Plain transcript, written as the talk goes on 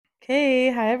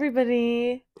Hey, hi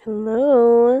everybody.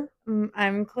 Hello.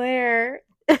 I'm Claire.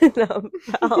 No,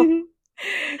 Val.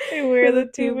 And we're We're the the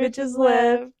two two bitches bitches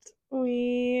left. left.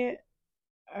 We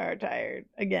are tired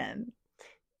again.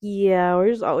 Yeah,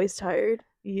 we're just always tired.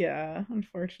 Yeah,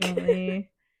 unfortunately.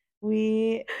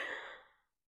 We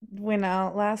went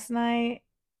out last night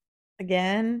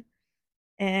again,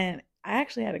 and I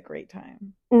actually had a great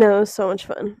time. No, it was so much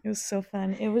fun. It was so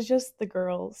fun. It was just the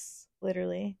girls,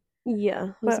 literally. Yeah,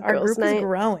 it was a But our girls' group is night.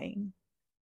 growing.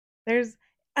 There's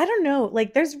I don't know,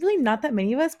 like there's really not that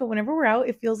many of us, but whenever we're out,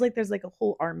 it feels like there's like a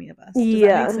whole army of us. Does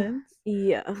that make Yeah, sense?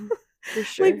 yeah, for Like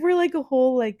sure. we're like a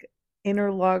whole like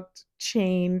interlocked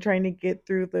chain trying to get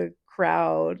through the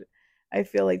crowd. I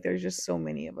feel like there's just so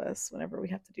many of us whenever we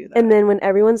have to do And that. then when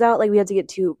everyone's out, like we had to get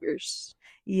two Ubers.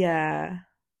 Yeah,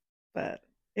 but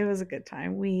it was a good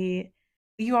time.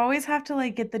 You always have to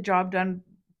like get the job done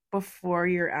before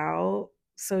you're out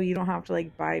so you don't have to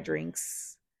like buy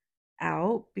drinks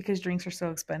out because drinks are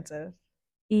so expensive.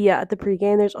 Yeah, at the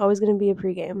pregame, there's always gonna be a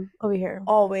pregame over here.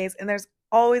 Always, and there's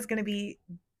always going to be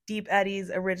Deep Eddie's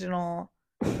original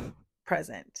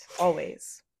present.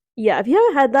 Always. Yeah, if you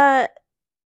haven't had that,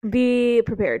 be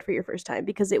prepared for your first time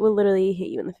because it will literally hit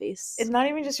you in the It's face. not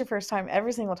even just your first time.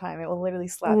 Every single time, it will literally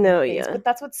slap you in the No, face. yeah. But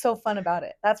that's what's so fun about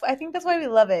it. I think that's why we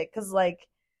love it because like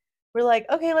we're like,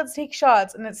 okay, let's take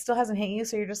shots, and it still hasn't hit you,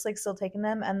 so you're just like still taking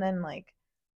them, and then like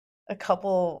a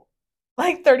couple,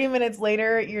 like 30 minutes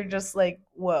later, you're just like,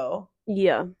 whoa.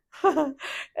 Yeah.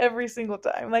 Every single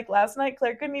time. Like last night,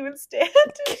 Claire couldn't even stand.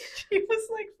 She was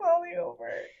like falling over.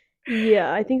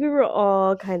 Yeah, I think we were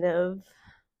all kind of.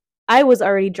 I was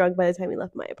already drunk by the time we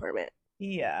left my apartment.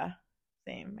 Yeah,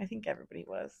 same. I think everybody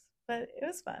was, but it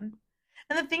was fun.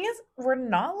 And the thing is, we're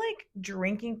not like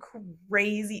drinking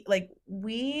crazy. Like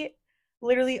we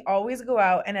literally always go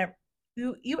out, and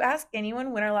you ask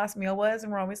anyone when our last meal was,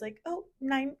 and we're always like, oh,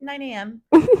 9 a.m.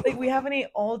 Like we haven't ate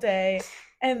all day,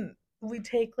 and we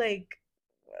take like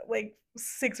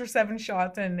 6 or 7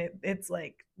 shots, and it's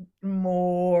like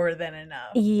more than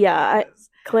enough Yeah, because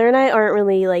Claire and I aren't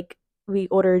really like we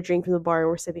order a drink from the bar and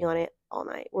we're sipping on it all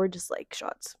night. We're just like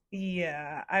shots.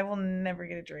 yeah, I will never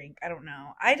get a drink. I don't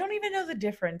know. I don't even know the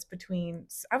difference between.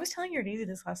 I was telling your Daisy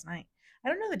this last night. I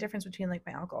don't know the difference between like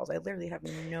my alcohols. I literally have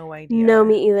no No, idea.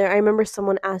 me either. I remember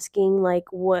someone asking like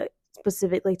what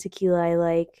specific like tequila I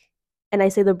like, and I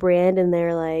say the brand, and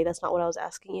they're like, "That's not what I was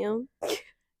asking you."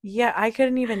 Yeah, I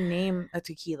couldn't even name a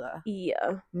tequila.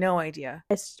 Yeah, No idea.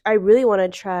 I really want to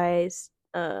try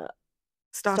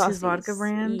Stassi's vodka Stassi's.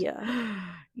 brand. Yeah.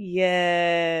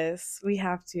 Yes, we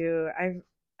have to.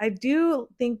 I do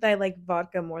think that I like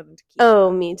vodka more than Oh,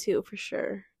 tequila. me too, for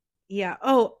sure. Yeah.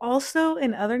 Oh, also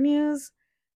in other news,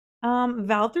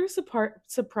 Val threw a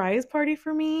surprise party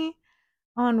for me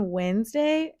on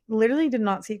Wednesday. Literally did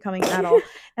not see it coming at all.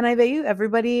 And I bet you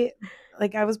everybody,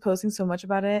 like, I was posting so much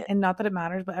about it, and not that it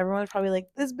matters, but everyone was probably like,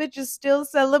 this bitch is still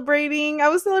celebrating. I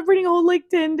was celebrating a whole like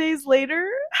 10 days later.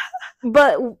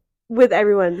 But with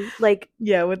everyone, like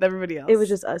Yeah, with everybody it was else.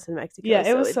 just us in Mexico, Yeah,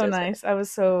 it so was it so doesn't. nice. I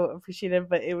was so appreciative,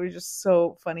 but it was just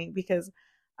so funny because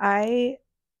I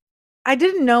I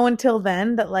didn't know until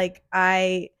then that like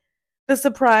I the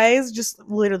surprise just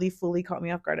literally fully caught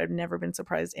me off guard. I've never been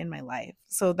surprised in my life.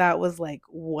 So that was like,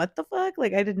 what the fuck?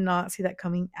 Like I did not see that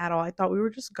coming at all. I thought we were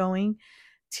just going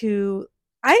to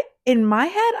I in my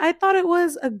head I thought it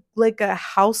was a like a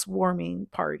housewarming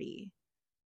party.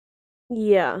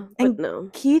 Yeah, but And no.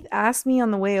 Keith asked me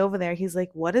on the way over there, he's like,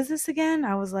 what is this again?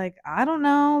 I was like, I don't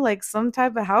know, like some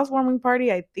type of housewarming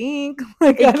party, I think.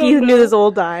 Like, I And don't Keith knew this know.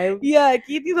 whole time. Yeah,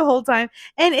 Keith knew the whole time.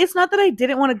 And it's not that I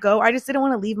didn't want to go, I just didn't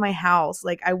want to leave my house.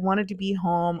 Like, I wanted to be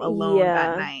home alone that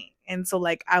Yeah. night. And so,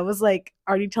 like, I was like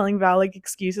already telling Val like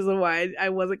excuses of why I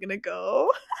wasn't gonna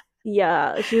go.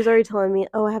 Yeah. She was already telling me,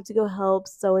 oh, I have to go help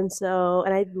so and so.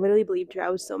 And I literally believed her. I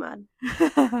was so mad.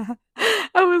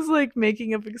 I was like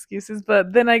making up excuses,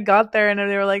 but then I got there and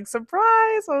they were like,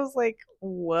 surprise. I was like,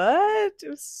 what? It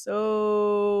was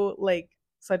so like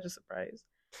such a surprise.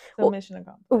 So Well, mission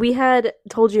accomplished. we had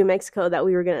told you in Mexico that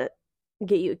we were going to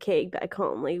get you a cake back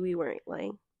home. Like, we weren't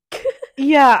lying.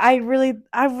 Yeah,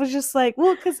 I was just like,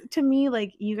 well, because to me,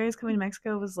 like, you guys coming to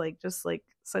Mexico was like just like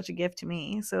such a gift to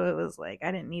me. So it was like,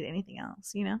 I didn't need anything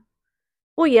else, you know?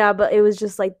 Well, yeah, but it was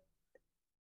just like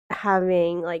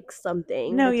having like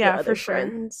something No, with your yeah, for other sure. No,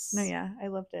 friends. yeah, I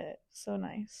loved it. So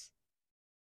nice.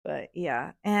 But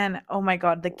yeah, and oh my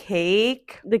God, the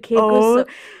cake. The cake was Oh,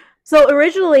 so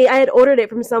originally I had ordered it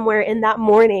from somewhere, and that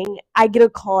morning I get a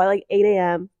call at like 8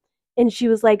 a.m. and she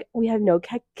was like, "We have no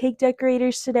cake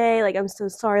decorators today. Like, I'm so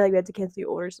sorry. Like, we had to cancel your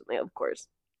order." So I'm like, of course.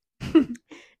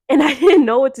 and I didn't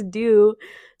know what to do.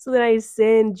 So then I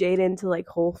sent Jaden to like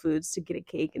Whole Foods to get a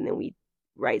cake, and then we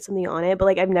write something on it. But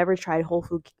like I've never tried Whole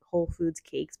Foods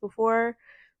cakes before,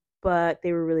 but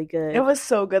they were really It good. was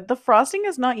so good. The frosting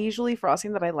is not usually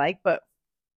frosting that I like, but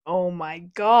oh my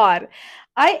God.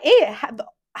 I ate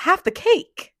half the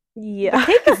cake. The Yeah,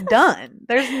 cake is done.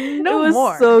 There's it no was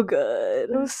more. so good.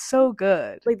 It was so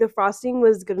good. Like the frosting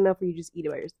was good enough where you just eat it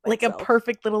by Like a itself.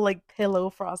 perfect little like pillow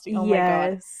frosting. Oh my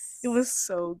God. Yes. It was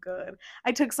so good.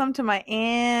 I took some to my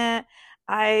aunt.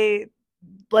 I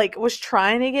like was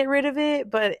trying to get rid of it,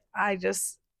 but I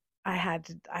had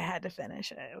to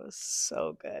finish it. It was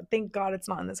so good. Thank God it's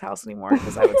not in this house anymore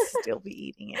because I would still be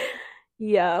eating it.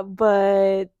 Yeah,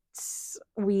 but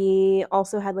we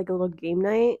also had like a little game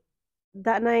night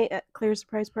that night at Claire's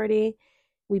surprise party.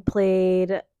 We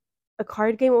played a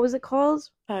card game. What was it called?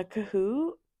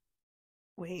 Kahoot?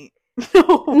 Wait.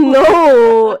 No.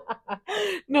 No,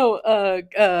 No,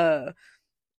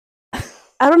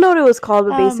 I don't know what it was called,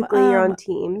 but um basically you're on um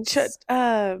teams.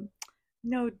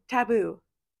 no, taboo,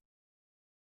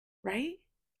 right?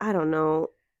 I don't know.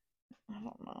 I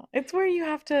don't know. It's where you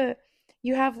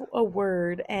have a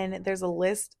word and there's a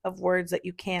list of words that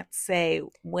you can't say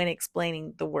when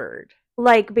explaining the word.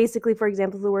 Like basically, for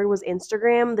example, if the word was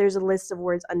Instagram, there's a list of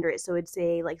words under it. So it'd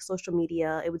say like social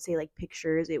media, it would say like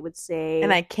pictures, it would And say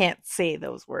I can't say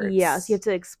those yeah, so you have words.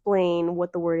 to explain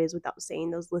what the word is without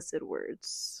saying those listed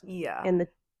words. Yeah. And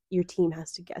your team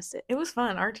has to guess it. It was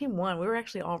fun. Our team won. We were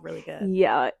actually all really good.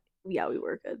 Yeah, yeah, we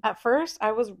were good. At first,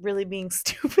 I was really being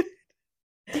stupid.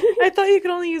 I thought you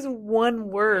could only use one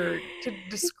word to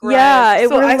describe. Yeah, it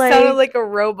So was I sounded like like a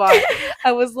robot.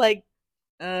 I was like,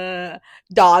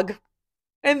 dog.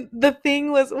 And the thing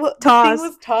toss,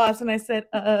 was toss, and I said,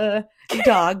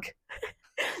 dog.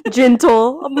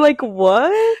 gentle. I'm like,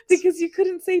 what? Because you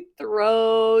couldn't say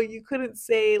throw, you couldn't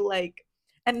say like,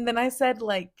 and then I said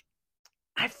like,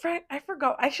 I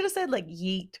forgot. I should have said like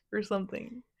yeet or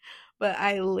something, but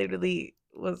I literally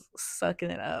was sucking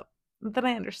it up. But then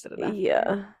I understood it after,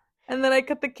 Yeah. and then I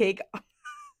cut the cake off.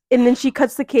 And then she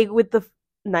cuts the cake with the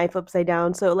knife upside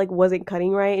down, so it like wasn't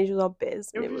cutting right, and she was all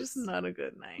pissed. It And was just not a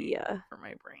good night. Yeah. For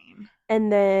my brain.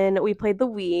 And then we played the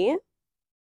Wii.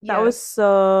 That was Yes.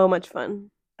 so much fun.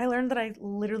 I learned that I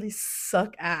literally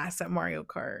suck ass at Mario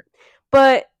Kart.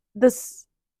 But this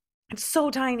It's so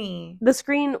tiny. the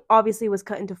screen obviously was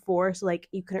cut into four, so like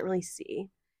you couldn't really see.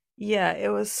 Yeah, it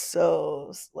was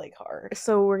so like hard.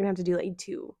 So we're gonna have to do like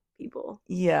two people.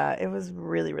 Yeah, it was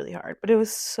really, really hard, but it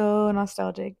was so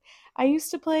nostalgic. I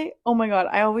used to play, oh my God,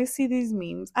 I always see these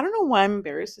memes. I don't know why I'm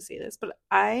embarrassed to say this, but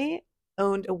I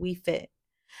owned a Wii Fit.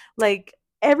 Like,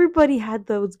 Everybody had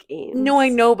those games. no, I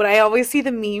know, but I always see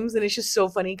the memes and it's just so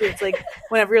funny because it's like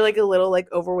whenever you're like a little like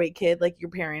overweight kid, like your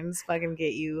parents fucking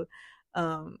get you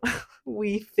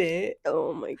Wii Fit.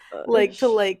 Oh my god. Like to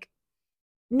like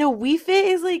no, Wii Fit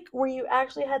is like where you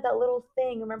actually had that little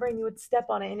thing, remember, and you would step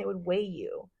on it and it would weigh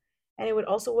you. And it would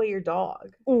also weigh your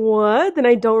dog. What? Then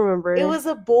I don't remember. It was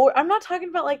a board. I'm not talking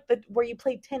about like the where you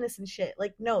play tennis and shit.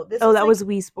 Like no, this. Oh, was that like, was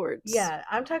Wii Sports. Yeah,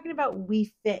 I'm talking about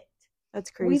Wii Fit.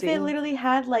 That's crazy. Wii Fit literally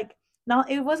had like not.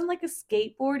 It wasn't like a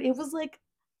skateboard. It was like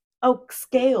a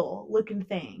scale looking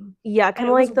thing. Yeah, kind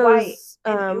of like those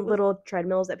little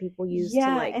treadmills that people use to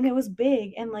like. And it was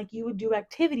big, and like you would do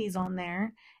activities on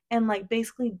there, and like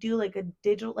basically do like a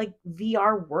digital like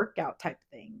VR workout type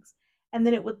things, and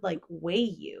then it would like weigh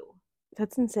you.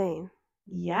 That's insane.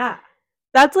 Yeah.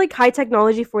 That's like high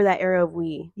technology for that era of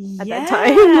Wii at that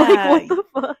time. Like, what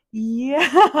the fuck?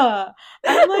 Yeah.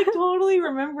 I'm like totally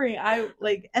remembering. I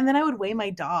like, and then I would weigh my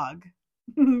dog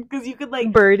because you could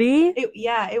like Birdie.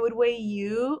 It would weigh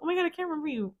you. Oh my God, I can't remember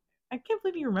you. I can't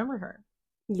believe you remember her.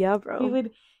 Yeah, bro. We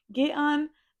would get on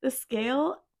the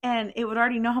scale and it would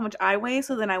already know how much I weigh,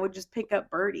 so then I would just pick up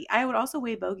Birdie. I would also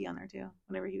weigh Bogey on there too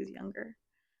whenever he was younger.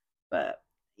 But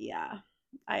yeah,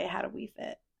 I had a Wii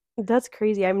Fit. That's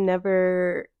crazy. I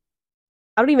don't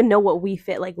even know what Wii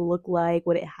Fit like looked like,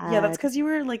 what it had. Yeah, that's because you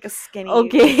were like a skinny.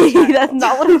 Okay, that's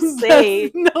not what I'm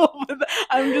saying. No, but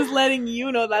I'm just letting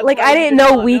you know that. Like I didn't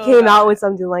know Wii came out with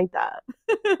something like that.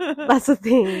 That's the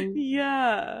thing.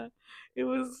 Yeah, it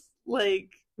was like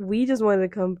we just wanted to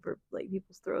come for like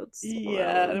people's throats.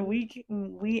 Yeah, and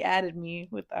we added me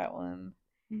with that one.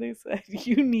 They said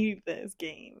you need this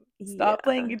game. Stop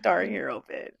playing Guitar Hero,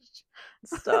 bitch.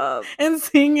 Stop and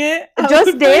sing it.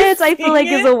 Just Dance. I feel like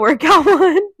is a workout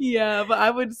one. Yeah, but I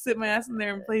would sit my ass in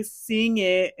there and play Sing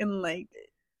It, and like,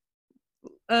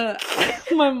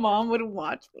 my mom would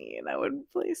watch me, and I would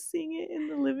play Sing It in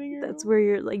the living room. That's where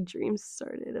your like dreams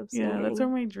started of singing. Yeah, that's where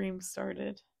my dreams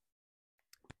started.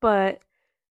 But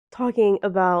talking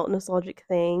about nostalgic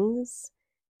things,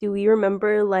 Do we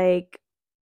remember like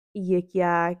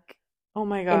YikYak Oh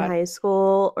my in God. high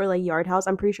school or like Yard House?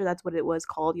 I'm pretty sure that's what it was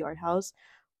called, Yard House.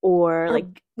 Or Or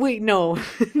like wait, no.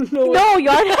 No, no,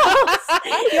 Yard House.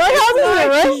 Yard House is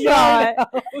a it's not Yard restaurant.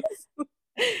 House.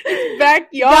 It's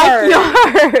backyard.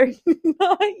 Backyard.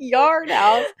 Not Yard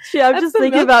House. Shit, I'm That's just the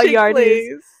thinking about milkshake Yardies.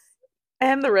 place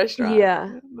and the restaurant.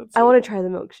 Yeah. That's I so want to funny. try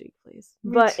the milkshake place.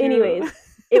 Me But too. anyways,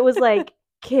 it was like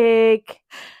Kick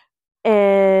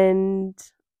and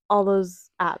all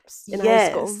those apps in high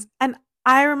school. Yes. And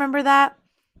I remember that.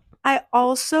 I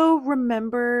also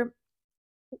remember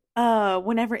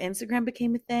whenever Instagram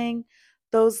became a thing,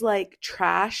 those like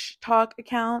trash talk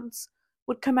accounts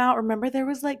would come out. Remember there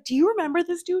was like, do you remember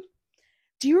this, dude?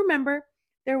 Do you remember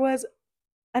there was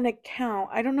an account?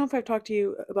 I don't know if I've talked to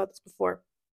you about this before.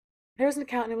 There was an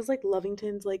account and it was like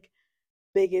Lovington's like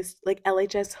biggest like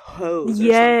LHS hose or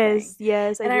Yes, something.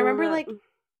 yes. And I do remember that. like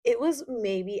it was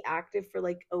maybe active for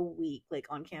like a week like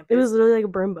on campus. It was literally like a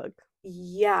burn book.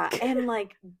 Yeah, and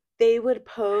like they would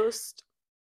post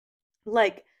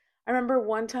like I remember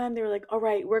one time they were like, "All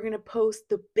right, we're going to post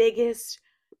the biggest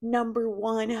number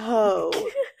 1 hoe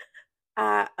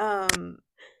at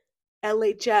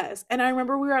LHS." And I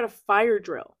remember we were at a fire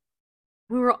drill.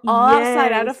 We were all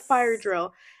outside at a fire Yes.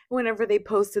 drill whenever they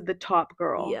posted the top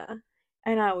girl. Yeah.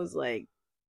 And I was like,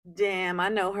 "Damn, I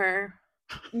know her."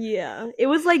 Yeah. It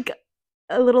was like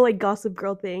a little like Gossip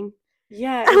Girl thing.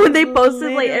 Yeah. When they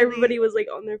posted, like literally- everybody was like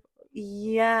on their phone.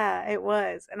 Yeah, it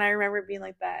was. And I remember being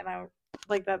like that and I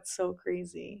like that's so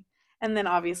crazy. And then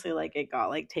obviously like it got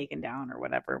like taken down or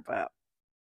whatever, but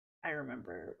I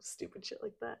remember stupid shit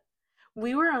like that.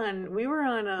 We were on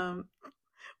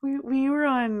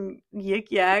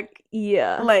YikYak.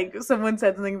 Yeah. Like someone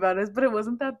said something about us, but it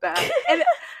wasn't that bad. And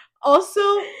also,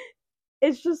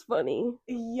 it's just funny.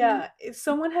 yeah,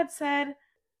 someone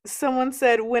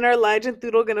said, when are Lige and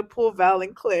Thoodle gonna pull Val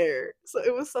and Claire? So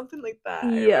it was something like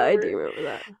that. Yeah, I do remember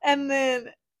that. And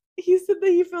then he said that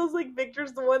he feels like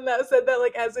Victor's the one that said that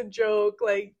like as a joke,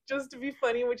 like just to be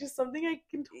funny, which is something I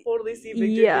can totally see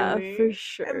Victor doing. For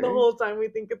sure. And the whole time we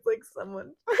think it's like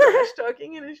someone trash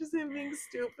talking and it's just him being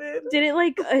stupid. Didn't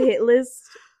like a hit list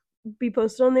be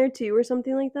posted on there too or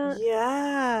something like that?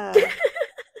 Yeah.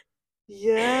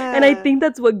 Yeah. And I think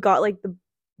that's what got like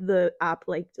the app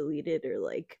like deleted or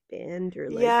like banned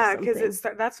or like yeah, because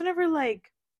something. that's whenever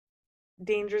like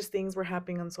dangerous things were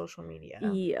happening on social media.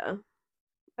 Yeah.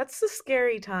 That's a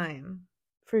scary time.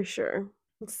 For sure.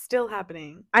 It's still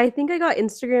happening. I think I got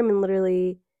Instagram in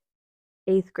literally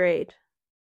 8th grade.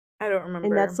 I don't remember.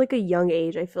 And that's like a young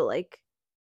age, I feel like,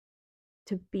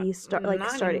 to be starting.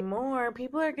 Not anymore.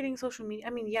 People are getting social media.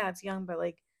 I mean, yeah, it's young, but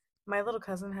like my little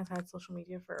cousin has had social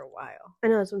media for a while. I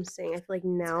know, that's what I'm saying. I feel like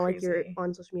now like you're crazy.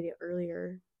 on social media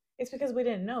earlier. It's because we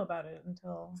didn't know about it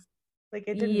until like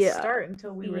it didn't start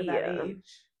until we were that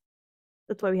age.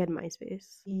 That's why we had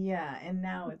MySpace. Yeah, and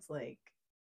now it's like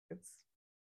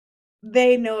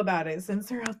they know about it since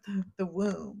they're out the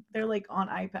womb. They're like on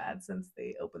iPads since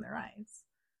they open their eyes.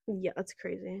 Yeah, that's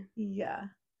crazy. Yeah.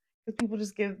 Because people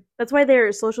just give. That's why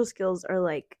their social skills are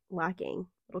like lacking,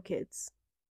 little kids.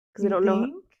 Because they don't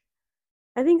know.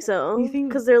 I think so. You think?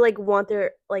 Because they're like want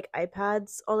their like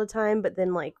iPads all the time, but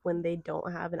then like when they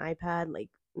don't have an iPad, like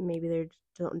maybe they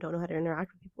don't know how to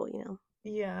interact with people, you know?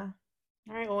 Yeah.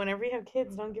 All right. Well, whenever you have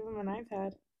kids, don't give them an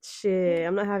iPad. Shit,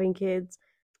 I'm not having kids.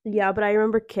 Yeah, but I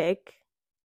remember Kick.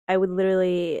 I would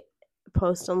literally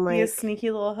post on like be a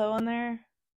sneaky little hoe on there.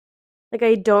 Like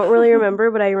I don't really remember,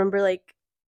 but I remember like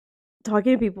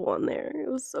talking to people on there. It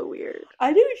was so weird.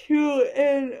 I do too,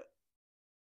 and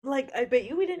like I bet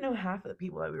you we didn't know half of the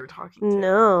people that we were talking to.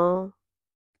 No.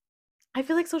 I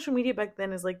feel like social media back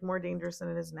then is like more dangerous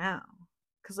than it is now.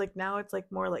 Cause like now it's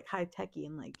like more like high techy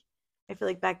and like I feel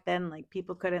like back then like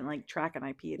people couldn't like track an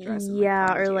IP address. And,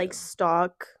 yeah, or like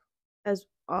stalk as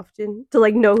often to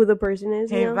like know who the person is.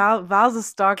 Hey, you know? Val's a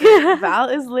stalker. Val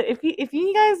is if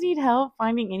you guys need help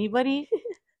finding anybody,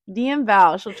 DM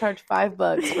Val. She'll charge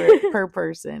 $5 per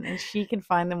person, and she can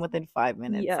find them within 5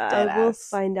 minutes. Yeah, I will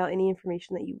find out any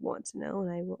information that you want to know,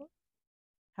 and I will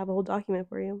have a whole document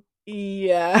for you.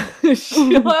 Yeah,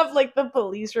 she'll have like the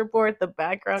police report, the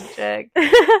background check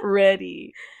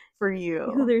ready for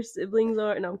you. Who their siblings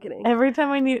are? No, I'm kidding. Every time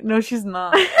I need, no, she's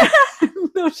not.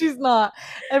 No, she's not.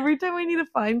 Every time I need to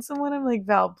find someone, I'm like,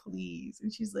 Val, please,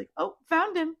 and she's like, oh,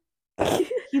 found him.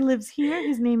 He lives here.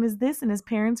 His name is this, and his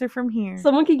parents are from here.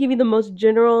 Someone could give you the most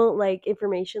general like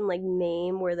information, like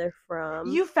name, where they're from.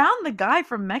 You found the guy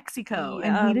from Mexico,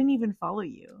 and he didn't even follow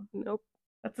you. Nope.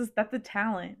 That's a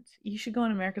talent. You should go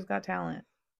on America's Got Talent.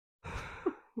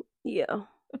 Yeah.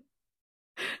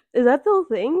 Is that the whole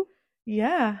thing?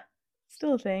 Yeah.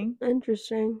 Still a thing.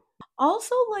 Interesting.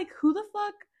 Also, like, who the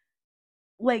fuck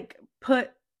like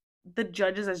put the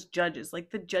judges as judges?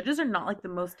 Like, the judges are not like the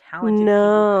most talented people.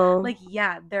 No. Like,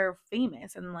 yeah, they're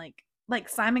famous and like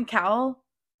Simon Cowell.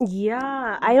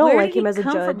 Yeah, I don't Where did like him he as a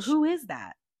come from? judge. Who is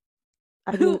that?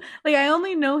 I Who, didn't. like, I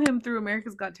only know him through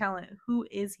America's Got Talent. Who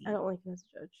is I he? don't like him as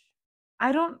a judge.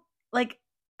 I don't like.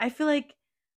 I feel like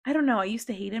I don't know. I used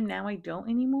to hate him. Now I don't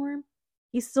anymore.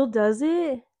 He still does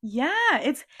it. Yeah,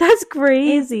 That's it's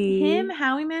crazy. him,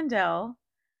 Howie Mandel,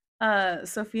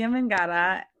 Sophia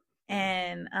Vergara,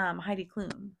 and Heidi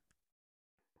Klum.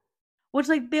 Which,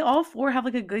 like, they all four have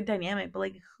like a good dynamic, but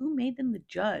like, who made them the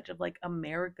judge of like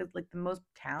America's like the most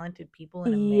talented people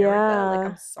in America? Like,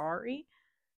 I'm Yeah. sorry.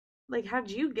 Like,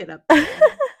 how'd you get up there?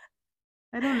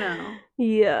 I don't know.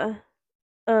 Yeah.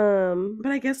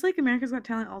 But I guess like America's Got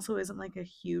Talent also isn't like a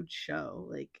huge show.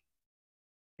 Like,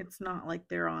 it's not like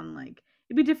they're on like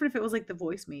it'd be different if it was like The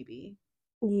Voice, maybe.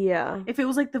 Yeah. If it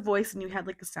was like The Voice and you had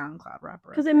like a SoundCloud rapper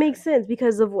Because up it makes there. sense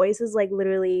because The Voice is like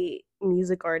literally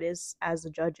music artists as the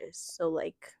judges. So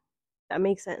like that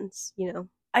makes sense, you know.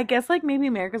 I guess like maybe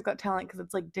America's Got Talent because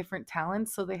it's like different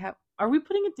talents. So they have. Are we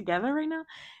putting it together right now?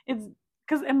 It's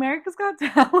because America's Got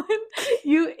Talent.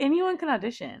 Anyone can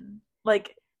audition.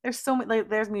 Like, there's so many. Like,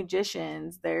 there's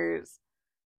musicians. There's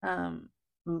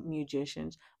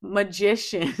magicians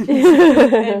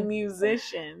and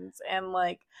musicians and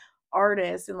like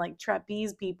artists and like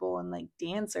trapeze people and like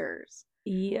dancers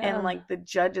and Yeah. like the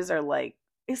judges are like,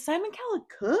 is Simon Cowell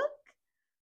a cook?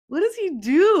 What does he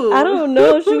do? I don't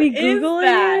know. Should we Who is Google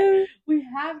that? it? We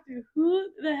have to. Who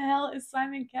the hell is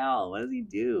Simon Cowell? What does he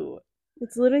do?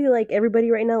 It's literally like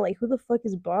everybody right now, like, who the fuck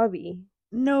is Bobby?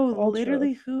 No, Ultra.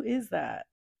 literally, who is that?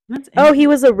 Oh, he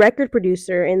was a record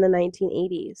producer in the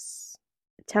 1980s,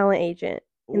 talent agent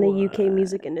in the UK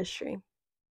music industry.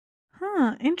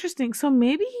 Huh, interesting. So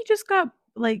maybe he just got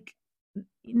like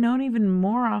known even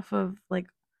more off of like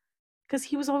because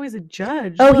he was always a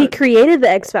judge. Oh, he created the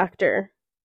X Factor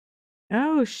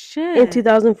Oh shit! in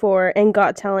 2004 and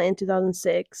Got Talent in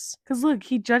 2006. Because look,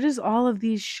 he judges all of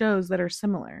these shows that are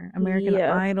similar: American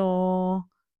Idol,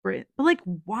 Brit. But like,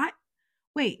 what?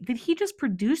 Wait, did he just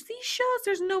produce these shows?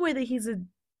 There's no way that he's a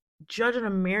judge on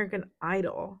American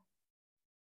Idol.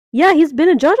 Yeah, he's been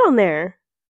a judge on there.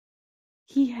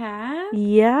 He has?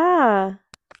 Yeah.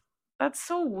 That's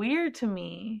so weird to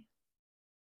me.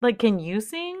 Like, can you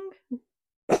sing?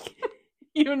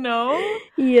 You know?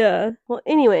 Yeah. Well,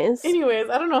 anyways, I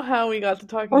don't know how we got to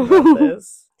talking about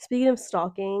this. Speaking of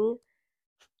stalking,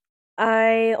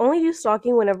 I only do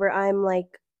stalking whenever I'm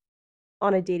like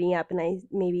on a dating app and I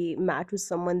maybe match with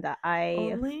someone that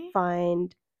I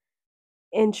find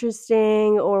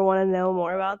interesting or want to know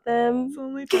more about them. It's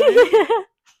only time.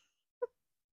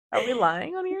 Are we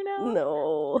lying on here now?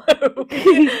 No.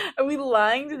 Are we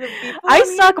lying to the people? I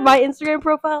stalk my Instagram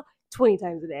profile 20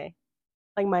 times a day.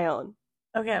 Like my own.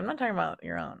 Okay, I'm not talking about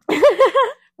your own.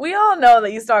 We all know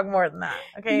that you stalk more than that,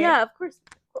 okay? Yeah, of course.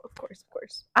 Of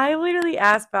course. I literally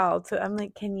asked Val I'm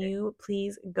like, can you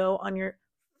please go on your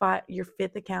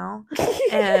fifth account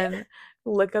and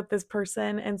look up this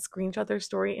person and screenshot their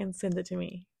story and send it to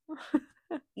me?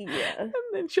 Yeah. And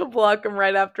then she'll block them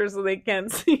right after so they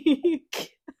can't see.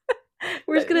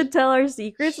 We're just gonna tell our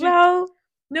secrets now?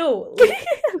 No,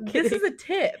 this is a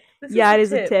tip. It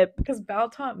is a tip. Because Val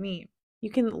taught me. You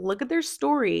can look at their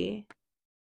story,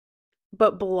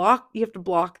 but you have to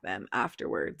block them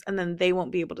afterwards, and then they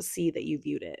won't be able to see that you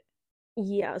viewed it.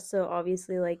 Yeah, so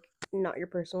obviously, like, not your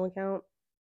personal account.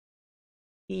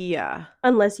 Yeah.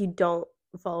 Unless you don't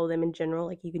follow them in general.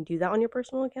 Like, you can do that on your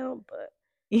personal account, but...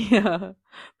 Yeah,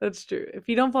 that's true. If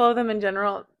you don't follow them in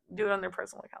general, do it on their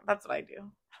personal account. That's what I do.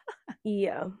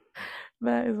 Yeah.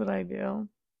 That is what I do.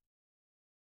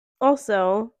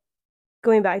 Also,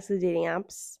 going back to the dating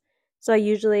apps, so I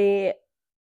usually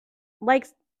like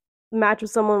match with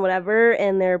someone, whatever,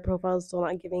 and their profile is still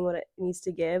not giving what it needs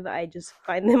to give. I just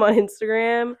find them on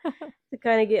Instagram to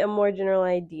kind of get a more general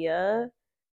idea.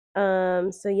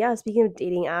 So yeah, speaking of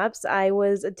dating apps, I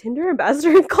was a Tinder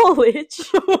ambassador in college.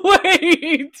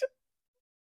 Wait.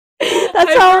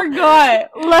 I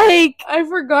forgot. Like, I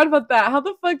forgot about that. How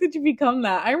the fuck did you become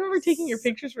that? I remember taking your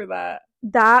pictures for that.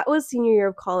 That was senior year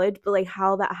of college, but like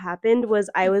how that happened was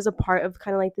I was a part of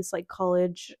kind of like this like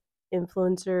college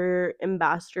influencer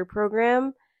ambassador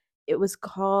program. It was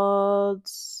called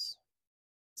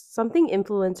something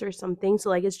influencer something.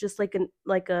 So like it's just like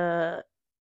a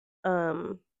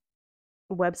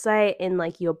website and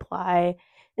like you apply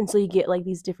and so you get like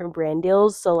these different brand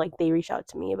deals. So like they reached out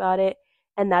to me about it.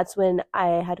 And that's when I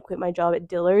had to quit my job at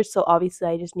Dillard's. So obviously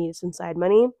I just needed some side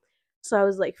money. So I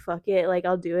was like, fuck it, like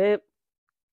I'll do it.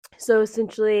 So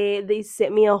essentially, they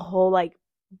sent me a whole like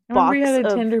I remember you box had a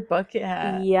of, Tinder bucket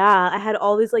hat. yeah, I had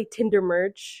all this like Tinder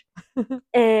merch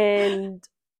and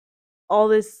all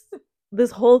this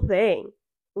whole thing.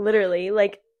 Literally,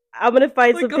 like I'm gonna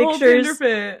find Like some a whole Tinder pictures.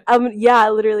 fit. Yeah,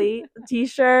 literally, a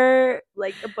t-shirt,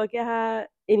 like a bucket hat.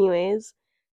 Anyways,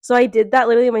 so I did that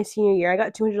literally my senior year. I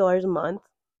got $200 a month.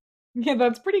 Yeah,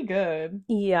 that's pretty good.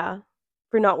 Yeah,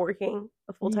 for not working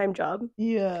a full-time job.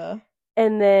 Yeah.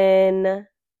 And then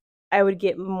I would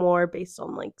get more based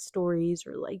on like stories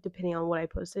or like depending on what I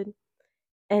posted.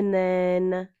 And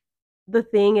then the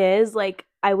thing is, like,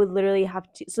 I would literally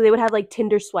have to, so they would have like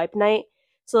Tinder swipe night.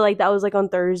 So like that was like on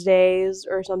Thursdays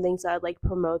or something. So I'd like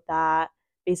promote that.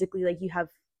 Basically, like you have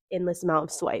endless amount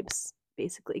of swipes,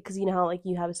 basically, because you know how like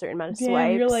you have a certain amount of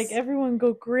Damn, you're like, swipes. everyone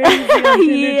go crazy on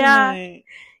Tinder Yeah, tonight.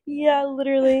 yeah,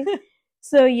 literally.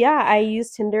 So yeah, I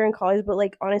used Tinder in college, but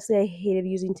like honestly, I hated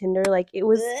using Tinder. Like it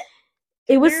was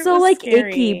Tinder so was like icky,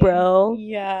 scary. bro.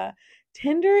 Yeah.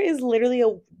 Tinder is literally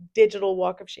a digital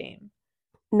walk of shame.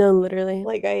 No, literally.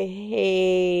 Like, I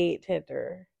hate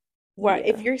Tinder. Why?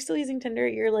 If Yeah. you're still using Tinder,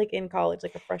 you're like in college,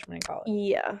 like a freshman in college.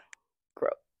 Yeah.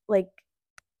 Gross. Like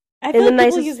I in feel the like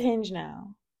people use nicest. Hinge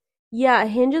now. Yeah,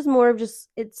 Hinge is more of just,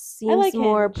 it I seems like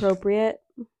more Hinge. appropriate.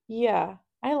 Yeah,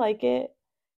 I like it.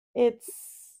 It's,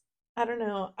 I don't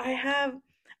know. I'm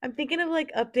thinking of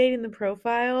like updating the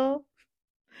profile.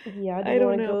 Yeah, do I you don't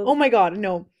want to know. go? Oh my God,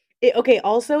 no. Okay,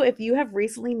 also, if you have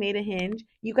recently made a Hinge,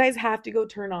 you guys have to go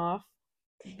turn off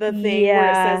the thing where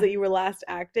it says Yeah. that you were last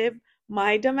active.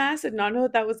 My dumbass did not know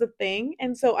that that was a thing,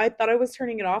 and so I thought I was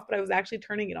turning it off, but I was actually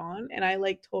turning it on, and I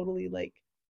like totally like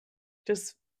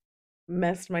just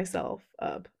messed myself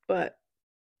up. But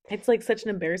it's like such an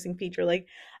embarrassing feature. Like,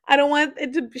 I don't want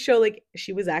it to show like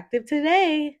she was active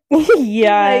today.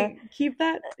 Yeah. Like, keep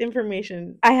that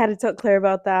information. I had to tell Claire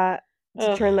about that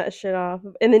to Ugh. turn that shit off.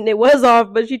 And then it was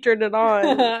off, but she turned it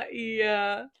on.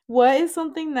 Yeah. What is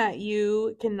something that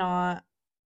you cannot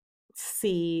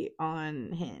see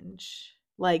on Hinge?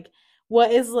 Like,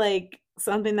 what is like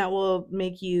something that will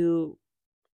make you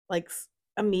like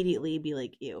immediately be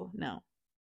like, ew, no.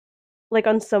 Like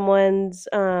on someone's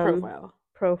Profile.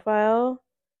 profile.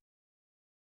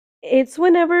 It's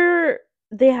whenever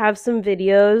they have some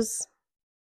videos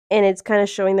and it's kind of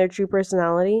showing their true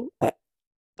personality.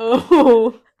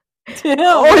 Oh, damn,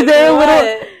 Or like they're a little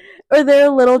what? or they're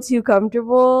a little too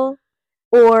comfortable,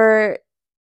 or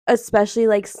especially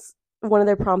like one of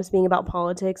their prompts being about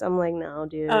politics. I'm like, no,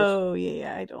 dude. Oh, yeah,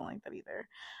 yeah, I don't like that either.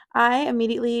 I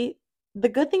immediately, the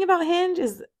good thing about Hinge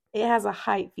is it has a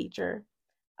height feature.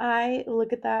 I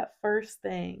look at that first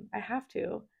thing. I have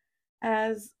to.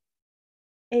 As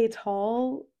a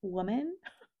tall woman,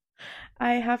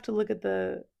 I have to look at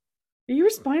the. Are you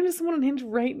responding to someone on Hinge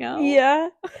right now? Yeah,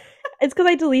 it's because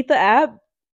I delete the app,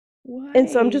 and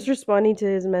so I'm just Why? responding to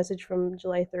his message from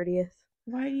July 30th.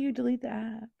 Why do you delete the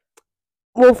app?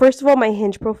 Well, first of all, my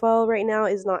Hinge profile right now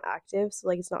is not active, so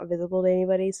like it's not visible to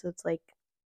anybody. So it's like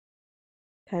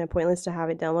kind of pointless to have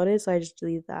it downloaded. So I just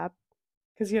delete the app.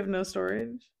 Because you have no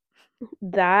storage?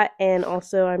 That, and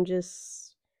also I'm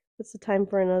just, what's the time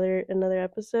for another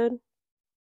episode?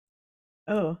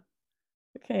 Oh,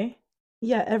 okay.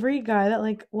 Yeah, every guy that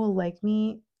like will like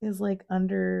me is like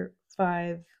under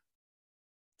 5'10",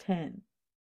 and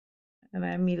I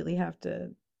immediately have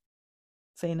to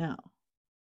say no.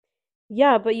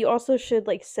 Yeah, but you also should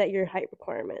like set your height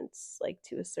requirements like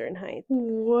to a certain height.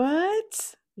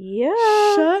 What?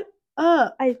 Yeah, Shut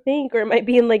up. I think, or it might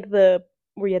be in like the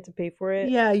where you have to pay for it.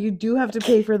 Yeah, you do have to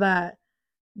pay for that.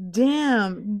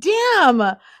 Damn. Damn.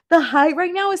 The height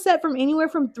right now is set from anywhere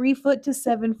from 3 foot to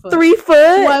 7 foot. 3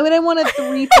 foot? Why would I want a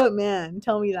 3 foot man?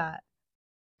 Tell me that.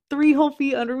 3 whole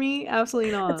feet under me?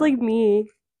 Absolutely not. It's like me.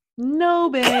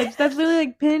 No, bitch. That's literally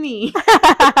like Penny.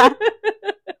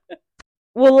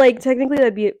 Well, like technically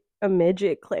that'd be a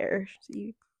midget, Claire. So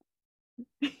you...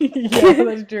 Yeah,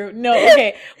 that's true. No,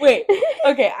 okay. Wait.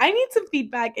 Okay, I need some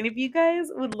feedback, and if you guys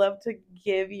would love to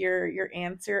give your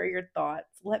answer or your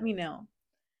thoughts, let me know.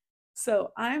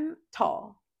 So, I'm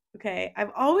tall. Okay?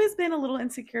 I've always been a little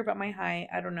insecure about my height.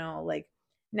 I don't know. Like,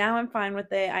 now I'm fine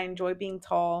with it. I enjoy being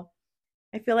tall.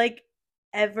 I feel like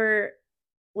ever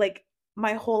like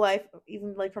my whole life,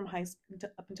 even like from high school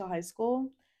up until high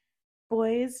school,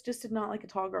 boys just did not like a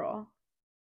tall girl.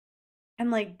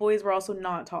 And like boys were also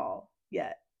not tall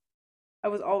yet. I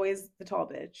was always the tall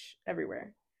bitch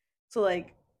everywhere. So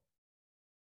like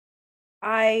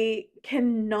I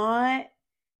cannot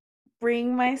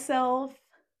bring myself.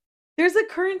 There's a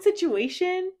current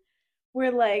situation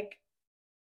where like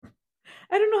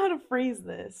I don't know how to phrase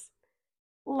this.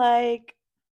 Like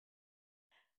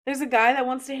There's a guy that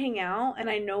wants to hang out, and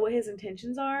I know what his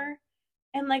intentions are.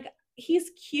 And like,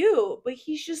 he's cute, but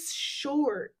he's just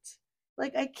short.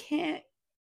 Like, I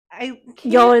Y'all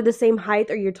can't. are the same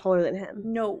height, or you're taller than him?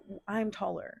 No, I'm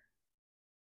taller.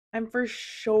 I'm for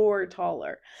sure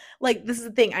taller. Like, this is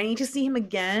the thing. I need to see him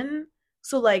again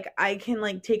so like I can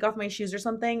like take off my shoes or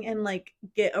something and like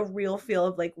get a real feel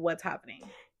of like what's happening.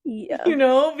 Yeah. You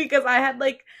know, because I had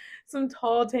like some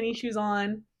tall tennis shoes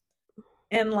on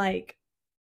and like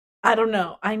I don't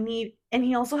know. And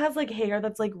he also has like hair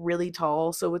that's like really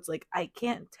tall, so it's like I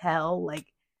can't tell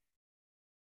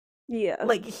Yeah.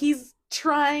 like he's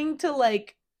trying to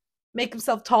like make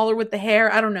himself taller with the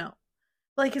hair. I don't know.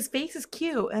 But, like his face is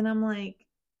cute and I'm like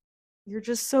you're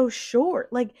just so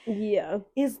short. Like Yeah.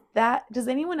 does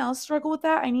anyone else struggle with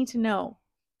that? I need to know.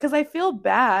 Cuz I feel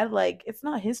bad like it's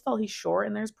not his fault he's short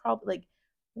and there's probably like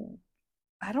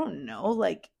I don't know,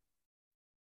 like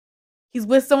he's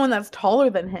with someone that's taller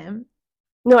than him.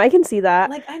 No, I can see that.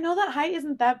 Like I know that height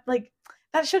isn't that like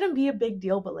that shouldn't be a big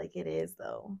deal, but like it is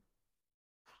though.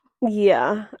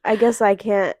 Yeah. I guess I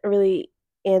can't really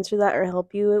answer that or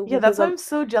help you Yeah, that's because why I'm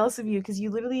so jealous of you because you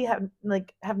literally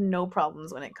have no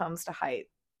problems when it comes to height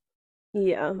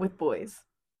yeah. with boys.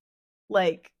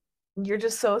 Like you're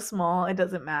just so small, it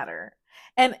doesn't matter.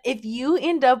 And if you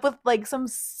end up with like some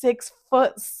 6'6"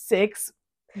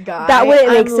 guy, that wouldn't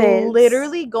make I'm sense.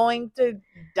 literally going to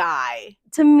die.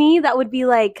 To me, that would be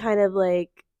like kind of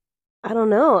like I don't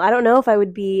know. I don't know if I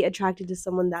would be attracted to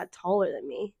someone that taller than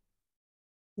me.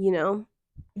 You know?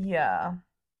 Yeah.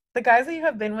 The guys that you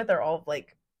have been with are all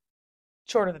like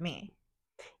shorter than me.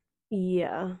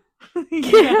 Yeah.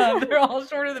 Yeah, they're all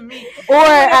shorter than me. Or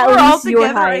at least your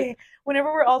height.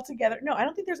 Whenever we're all together, no, I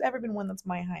don't think there's ever been one that's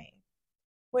my height.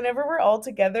 Whenever we're all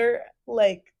together,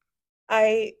 like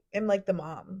I am like the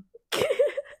mom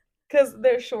because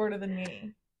they're shorter than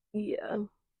me. Yeah.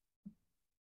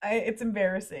 It's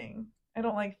embarrassing. I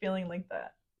don't like feeling like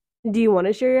that. Do you want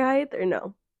to share your height or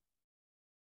no?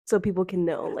 So people can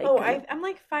know. Like, oh, I'm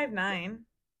like 5'9".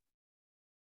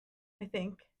 I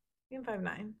think I'm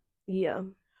 5'9". Yeah.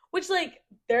 Which like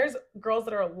there's girls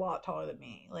that are a lot taller than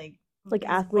me. Like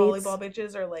athletes. Volleyball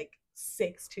bitches are like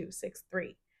 6'2",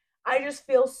 6'3". I just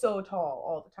feel so tall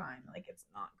all the time. Like it's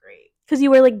not great. Because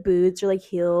you wear like boots or like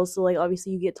heels, so like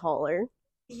obviously you get taller.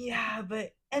 Yeah,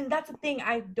 and that's the thing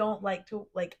I don't like to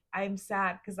like I'm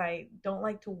sad because I don't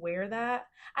like to wear that.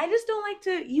 I just don't like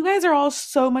to you guys are all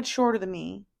so much shorter than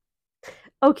me.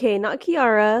 Okay, not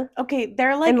Kiara. Okay,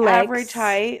 they're like average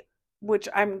height, which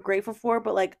I'm grateful for,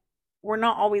 but like we're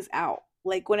not always out.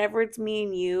 Like whenever it's me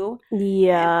and you,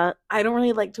 yeah, I don't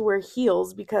really like to wear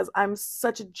heels because I'm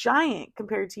such a giant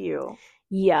compared to you.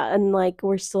 Yeah, and like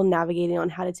we're still navigating on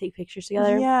how to take pictures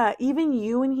together. Yeah, even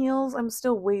you in heels, I'm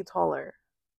still way taller.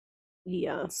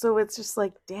 Yeah. So it's just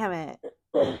like, damn it.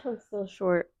 I'm still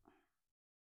short.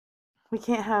 We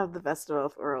can't have the best of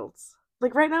both worlds.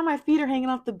 Like right now my feet are hanging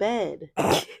off the bed.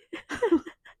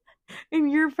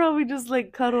 And you're probably just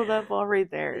like cuddled up all right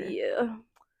there. Yeah.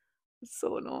 It's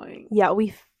so annoying. Yeah,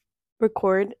 we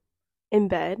record in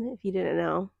bed, if you didn't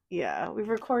know. Yeah, we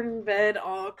record in bed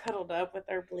all cuddled up with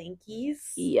our blankies.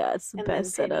 Yeah, it's the and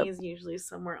best then setup. Penny's usually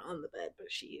somewhere on the bed,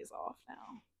 but she is off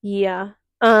now. Yeah.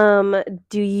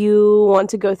 Do you want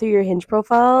to go through your Hinge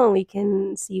profile and we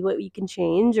can see what you can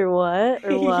change or what?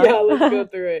 Or what? Yeah, let's go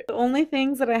through it. The only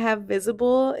things that I have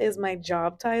visible is my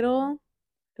job title.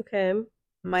 Okay.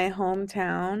 My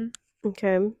hometown.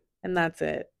 Okay. And that's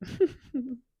it.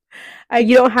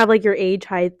 You don't have like your age,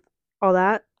 height, all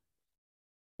that?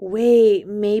 Wait,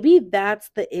 maybe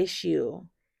that's the issue.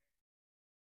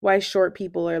 Why short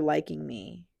people are liking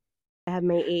me. I have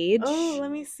my age. Oh,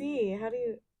 let me see. How do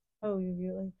you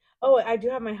Oh, I do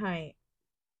have my height.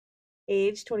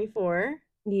 Age 24.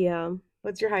 Yeah.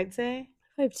 What's your height say?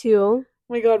 5'2". Oh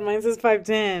my god, mine says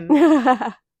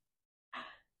 5'10".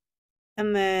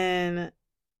 And then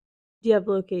do you have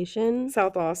location?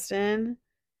 South Austin.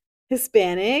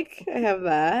 Hispanic. I have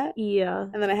that. Yeah.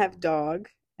 And then I have dog.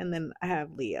 And then I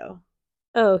have Leo.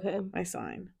 Oh, okay. My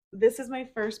sign. This is my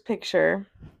first picture.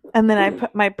 And then I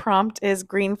put my prompt is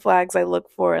green flags I look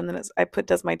for. And then I put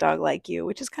does my dog like you,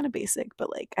 which is kind of basic,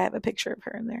 but like I have a picture of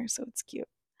her in there, so it's cute.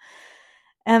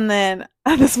 And then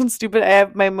this one's stupid. I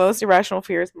have my most irrational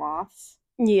fear is moths.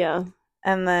 Yeah.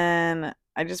 And then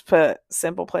I just put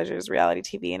simple pleasures, reality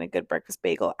TV, and a good breakfast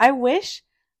bagel. I wish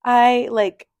I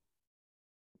like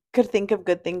could think of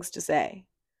good things to say.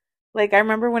 Like I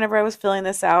remember whenever I was filling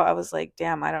this out, I was like,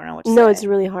 damn, I don't know what to say. No, it's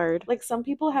really hard. Like some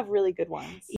people have really good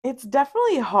ones. It's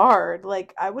definitely hard.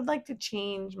 Like I would like to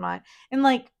change my and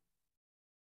like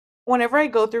whenever I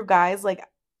go through guys, like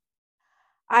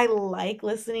I like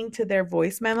listening to their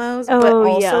voice memos, but Oh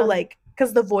also yeah. like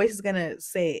because the voice is gonna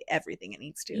say everything it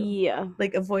needs to. Yeah,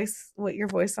 Like a voice, what your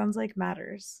voice sounds like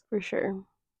matters. for sure.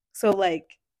 So like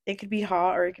it could be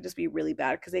hot or it could just be really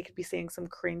bad because they could be saying some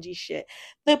cringy shit.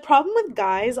 The problem with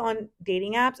guys on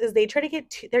dating apps is they try to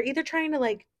they're either trying to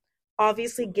like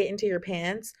obviously get into your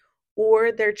pants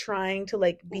or they're trying to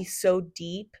like be so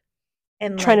deep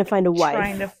and Trying to like find a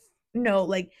trying to wife. no,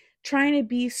 like trying to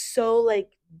be so like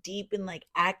deep and like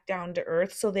act down to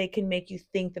earth so they can make you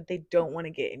think that they don't want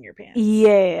to get in your pants.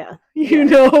 Yeah. You Yeah.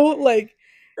 know, like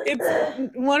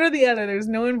it's one or the other. There's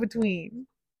no in between.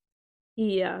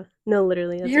 Yeah. No,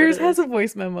 literally, that's what Yours it has is. a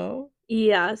voice memo.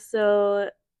 Yeah, so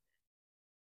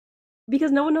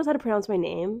because no one knows how to pronounce my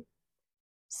name,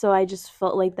 so I just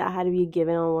felt like that had to be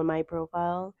given on my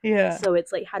profile. Yeah. So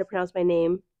it's like how to pronounce my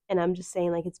name, and I'm just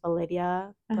saying like it's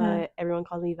Valeria, Uh-huh. but everyone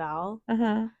calls me Val.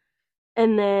 Uh-huh.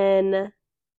 And then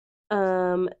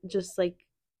just like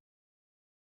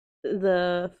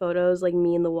the photos like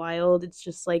me in the wild, it's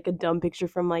just like a dumb picture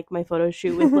from like my photo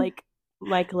shoot with like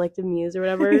my collective muse or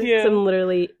whatever. Cuz Yeah. I'm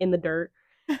literally in the dirt,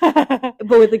 but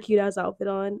with a cute ass outfit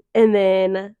on. And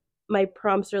then my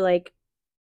prompts are like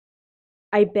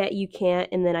I bet you can't,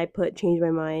 and then I put change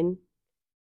my mind.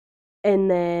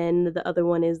 And then the other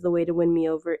one is the way to win me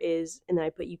over is, and then I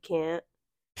put you can't.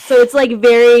 So it's like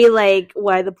very like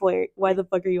why the point? Why the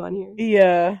fuck are you on here?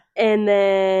 Yeah. And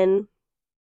then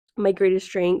my greatest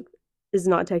strength is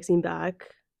not texting back.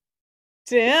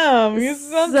 Damn, you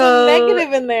sound so So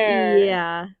negative in there.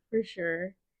 yeah, for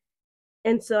sure.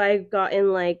 And so I've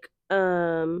gotten like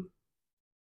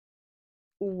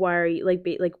why are you like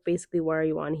basically why are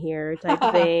you on here type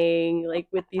thing like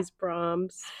with these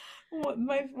prompts.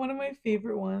 One of my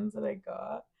favorite ones that I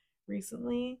got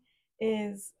recently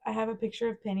is I have a picture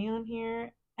of Penny on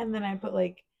here, and then I put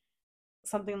like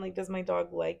something like, "Does my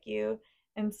dog like you?"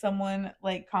 And someone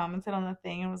like commented on the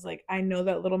thing and was like, "I know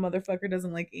that little motherfucker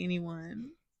doesn't like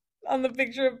anyone." On the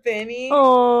picture of Penny, I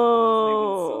was like,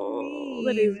 "That's so Oh,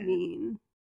 that is mean." mean.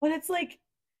 But it's like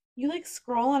you like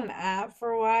scroll on an app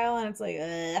for a while, and it's like,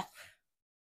 ugh.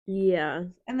 Yeah,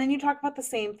 And then you talk about the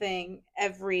same thing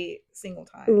every single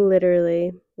time.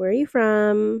 literally. Where are you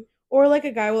from? Or like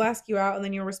a guy will ask you out and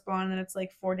then you'll respond and it's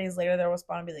like 4 days later they'll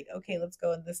respond and be like, okay, let's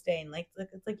go on this day, and like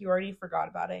it's like you already forgot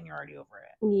about it and you're already over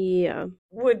it. Yeah.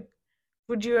 Would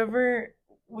would you ever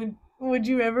would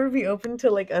you ever be open to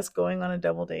like us going on a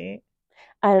double date?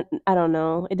 I don't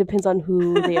know. It depends on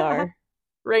who they are.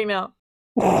 Right now.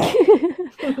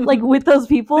 Like with those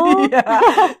people?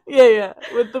 Yeah. Yeah.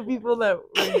 With the people that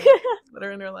that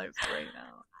are in their lives right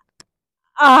now.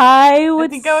 I I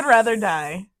think I would rather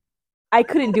die. I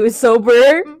couldn't do it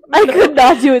sober. I could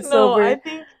not do it No, sober. I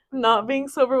think not being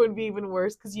sober would be even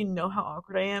worse because you know how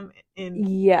awkward I am.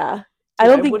 Yeah. Dude, I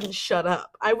don't think wouldn't shut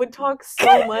up. I would talk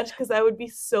so much because I would be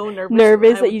so nervous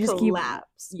I that would you just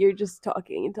collapse. you're just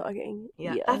talking and talking.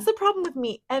 Yeah, that's the problem with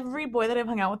me. Every boy that I've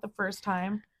hung out with the first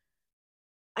time,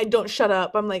 I don't shut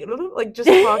up. I'm like just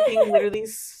talking literally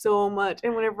so much.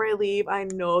 And whenever I leave, I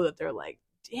know that they're like,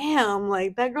 damn,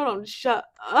 like that girl don't shut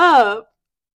up.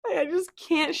 Like, I just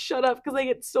can't shut up because I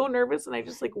get so nervous and I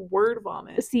just like word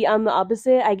vomit. See, I'm the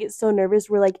opposite. I get so nervous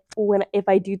where like if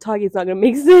I do talk, it's not gonna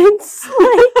make sense.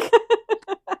 Like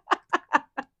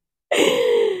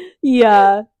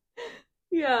yeah.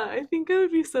 Yeah, I think I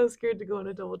would be so scared to go on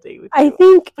a double date with I you.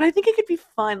 think But I think it could be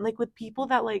fun, like with people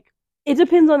that like. it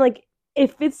depends on like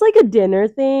if it's like a dinner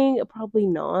thing, probably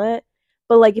not.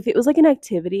 But like if it was like an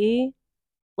activity,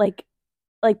 like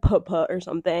put or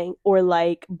something, or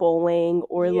like bowling,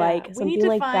 or Yeah, like we need something to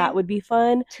like that find would be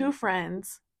fun. 2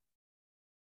 friends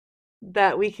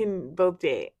that we can both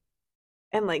date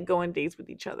and like go on dates with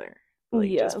each other, like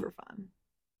Yeah. just for fun.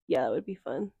 Yeah, that would be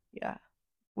fun. Yeah,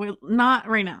 well, not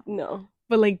right now, No.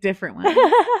 but like different ones.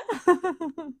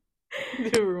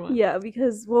 Different ones. Yeah,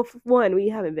 because well, for one, we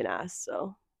haven't been asked,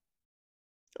 so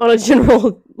on a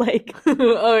general like.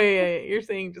 Oh yeah, you're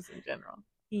saying just in general.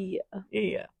 Yeah.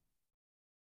 Yeah.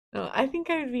 No, I think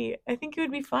I think it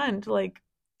would be fun to like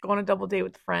go on a double date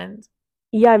with friends.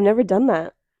 Yeah, I've never done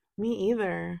that. Me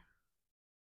either.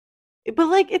 But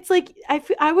like it's like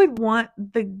I would want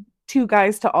the 2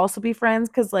 guys to also be friends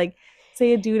because like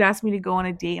say a dude asked me to go on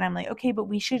a date and I'm like, okay, but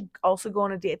we should also go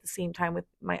on a date at the same time with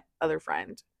my other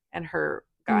friend and her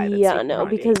guy that's Yeah, taking her no, on a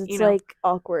because date, it's like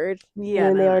awkward. Yeah,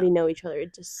 and no, they no. already know each other.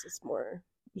 It's more.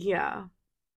 Yeah.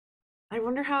 I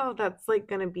wonder how that's like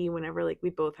gonna be whenever like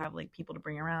we both have like people to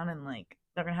bring around and like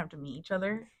they're gonna have to meet each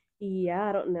other. Yeah,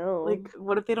 I don't know. Like,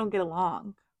 what if they don't get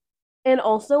along? And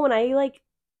also when I like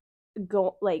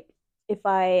go like if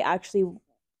I actually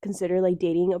consider like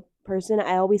dating person,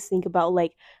 I always think about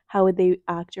like how would they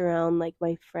act around like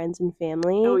my friends and Oh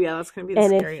family. yeah, that's gonna be the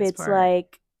And if scariest it's part.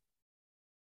 like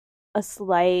a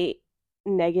slight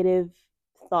negative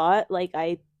thought, like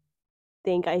I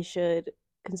think I should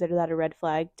consider that a red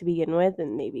flag to begin with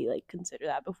and maybe like consider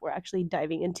that before actually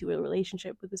diving into a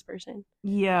relationship with this person.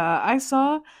 Yeah, I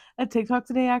saw a TikTok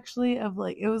today actually of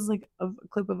like it was like a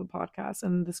clip of a podcast,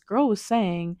 and this girl was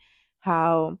saying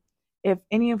how if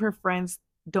any of her friends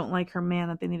don't like her man,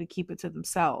 that they need to keep it to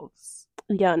themselves.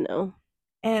 Yeah, no.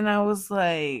 And I was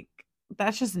like,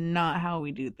 that's just not how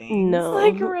we do things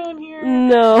like No. around here. I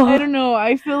No. don't know.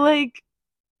 I feel like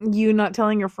you not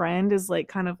telling your friend is like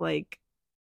kind of like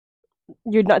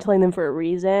You're not telling them for a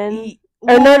reason.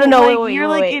 Oh no, no, well, no, like wait, wait, you're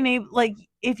wait, like wait. enable like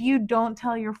if you don't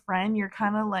tell your friend, you're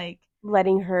kind of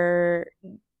Letting her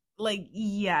like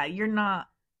yeah, you're not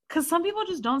because some people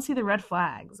just don't see the red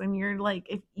flags, and you're like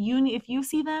if you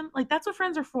see them, like that's what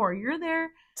friends are for. You're there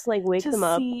to like wake to them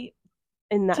up see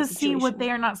in that to see what situation. they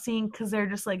are not seeing because they're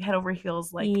just like head over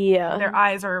heels, like Yeah. their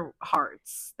eyes are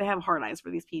hearts. They have heart eyes for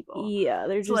these people. Yeah,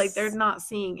 they're So like they're just not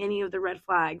seeing any of the red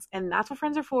flags, and that's what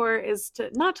friends are for, is to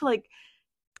not to like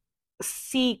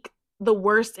seek the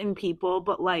worst in people,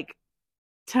 but like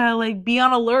to like be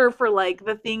on alert for like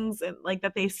the things and like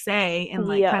that they say, and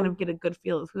like yeah. kind of get a good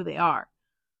feel of who they are.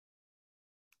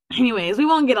 Anyways, we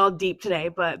won't get all deep today,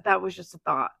 but that was just a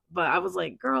thought. But I was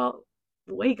like, girl,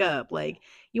 wake up. Like,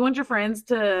 you want your friends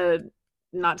to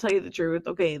not tell you the truth.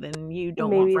 Okay, then you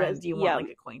don't want Maybe that's friends. You want yeah. like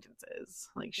acquaintances.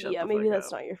 Like, shut Yeah, the maybe fuck that's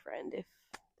up. not your friend if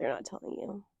they're not telling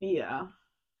you. Yeah.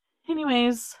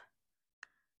 Anyways,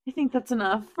 I think that's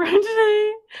enough for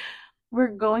today. We're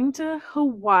going to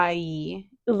Hawaii.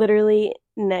 Literally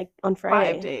next on 5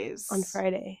 Friday. On days.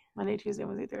 Friday. Monday, Tuesday,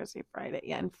 Wednesday, Thursday, Friday.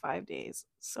 Yeah, in 5 days.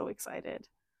 So excited.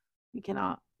 We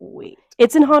cannot wait.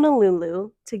 It's in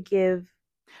Honolulu to give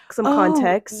some Oh,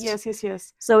 context. yes, yes,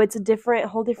 yes. So it's a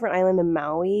whole different island than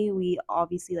Maui. We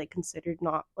obviously like considered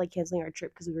not like canceling our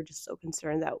trip because we were just so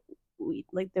concerned that we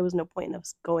like there was no point in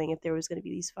us going if there was going to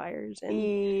be these fires and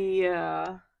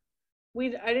Yeah.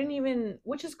 I didn't even,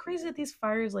 which is crazy that these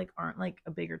fires like aren't like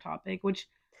a bigger topic, which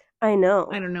I know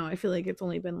I don't know. I feel like it's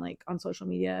only been like on social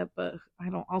media, but I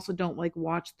don't like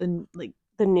watch the like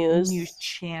the news news.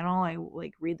 channel. I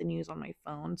like read the news on my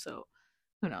phone, so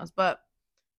who knows. But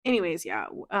anyways, yeah.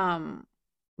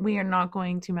 We are not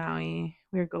going to Maui.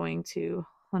 We're going to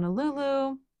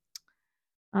Honolulu.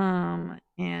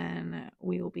 And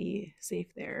we will be safe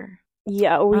there.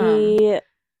 Yeah, Um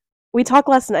we talked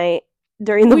last night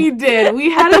during the we did.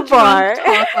 We at had the a drunk bar.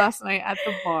 talk last night at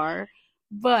the bar.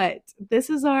 But this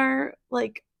is our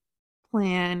like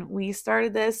plan. We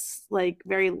started this like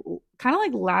very kind of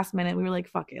like last minute. We were like,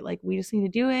 fuck it. Like we just need to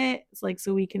do it. It's like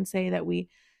so we can say that we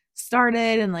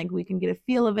started and like we can get a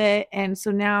feel of it. And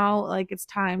so now like it's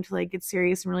time to like get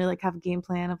serious and really like have a game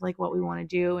plan of like what we want to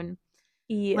do, and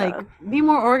like Yeah. be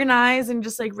more organized and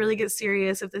just like really get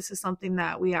serious if this is something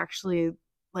that we actually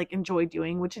like enjoy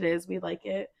doing, which it is. We like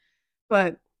it.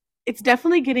 But it's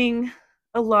definitely getting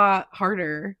a lot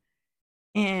harder,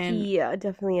 and Yeah, it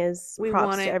definitely is. we Props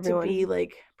want to it to be everyone.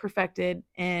 like perfected.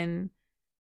 And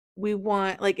we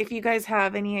want like if you guys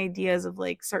have any ideas of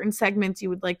like certain segments you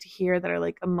would like to hear that are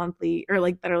like a monthly or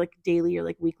like that are like daily or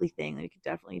like weekly thing, like you could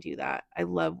definitely do that. I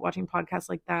love watching podcasts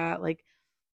like that. Like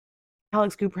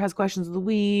Alex Cooper has questions of the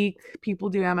week. People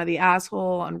do Am I the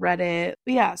Asshole on Reddit.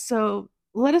 But yeah, so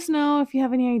let us know if you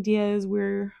have any ideas.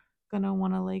 We're gonna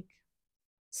want to like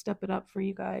step it up for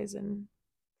you guys and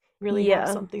really have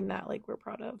Yeah. something that like we're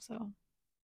proud of. So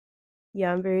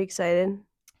Yeah, I'm very excited.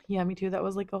 yeah, me too. That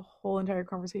was like a whole entire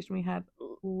conversation we had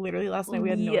literally last night. We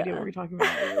had no idea what we Yeah. were talking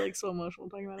about. We were like so emotional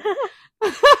talking about it.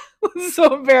 It's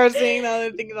so embarrassing now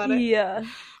that I think about it. Yeah.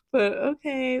 But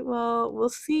okay, well, we'll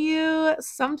see you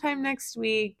sometime next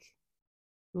week.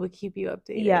 We'll keep you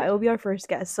updated. Yeah, it will be our first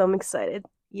guest, so I'm excited.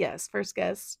 Yes, first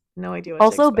guest. No idea what to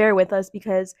Also, expect. bear with us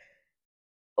because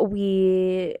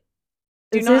we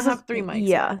Do not have 3 mics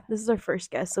yeah, yet. this is our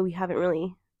first guest, so we haven't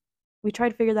really we tried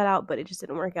to figure that out, but it just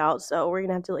didn't work out. So we're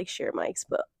gonna have to like share mics,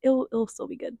 but it'll still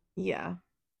be good. Yeah.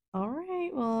 All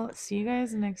right. Well, see you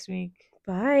guys next week.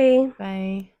 Bye.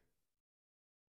 Bye.